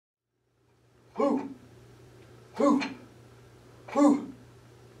Whoo! Whoo! Whoo!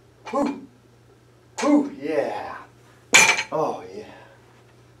 Whoo! Whoo! Yeah! Oh yeah!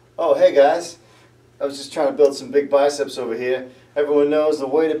 Oh hey guys! I was just trying to build some big biceps over here. Everyone knows the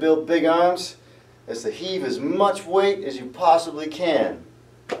way to build big arms is to heave as much weight as you possibly can.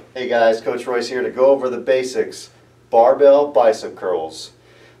 Hey guys, Coach Royce here to go over the basics. Barbell bicep curls.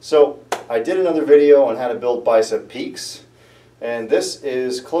 So I did another video on how to build bicep peaks, and this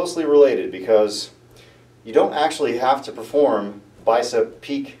is closely related because you don't actually have to perform bicep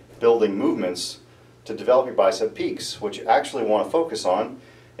peak building movements to develop your bicep peaks. What you actually want to focus on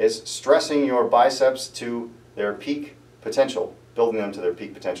is stressing your biceps to their peak potential, building them to their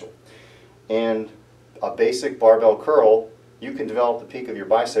peak potential. And a basic barbell curl, you can develop the peak of your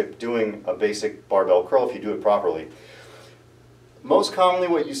bicep doing a basic barbell curl if you do it properly. Most commonly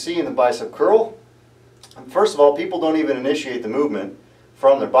what you see in the bicep curl, first of all, people don't even initiate the movement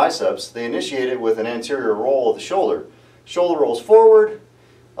from their biceps. They initiate it with an anterior roll of the shoulder. Shoulder rolls forward,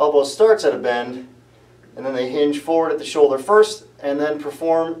 elbow starts at a bend, and then they hinge forward at the shoulder first and then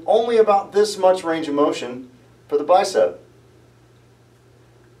perform only about this much range of motion for the bicep.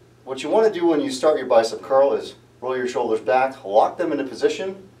 What you want to do when you start your bicep curl is roll your shoulders back, lock them into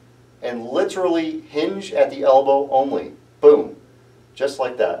position, and literally hinge at the elbow only. Boom. Just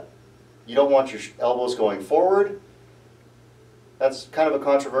like that. You don't want your elbows going forward. That's kind of a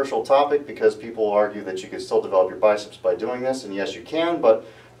controversial topic because people argue that you can still develop your biceps by doing this, and yes you can, but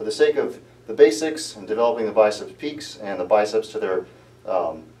for the sake of the basics and developing the biceps peaks and the biceps to their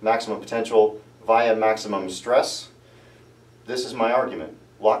maximum potential via maximum stress, this is my argument.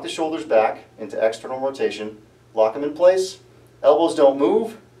 Lock the shoulders back into external rotation, lock them in place, elbows don't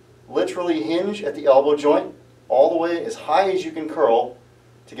move, literally hinge at the elbow joint all the way as high as you can curl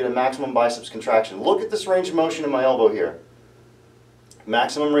to get a maximum biceps contraction. Look at this range of motion in my elbow here.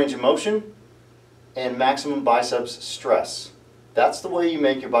 Maximum range of motion and maximum biceps stress. That's the way you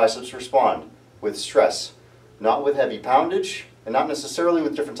make your biceps respond, with stress, not with heavy poundage and not necessarily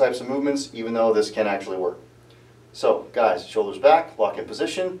with different types of movements, even though this can actually work. So guys, shoulders back, lock in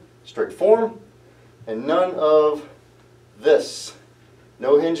position, strict form, and none of this.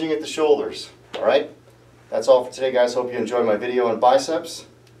 No hinging at the shoulders. Alright? That's all for today guys. Hope you enjoyed my video on biceps.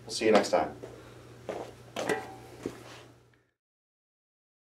 We'll see you next time.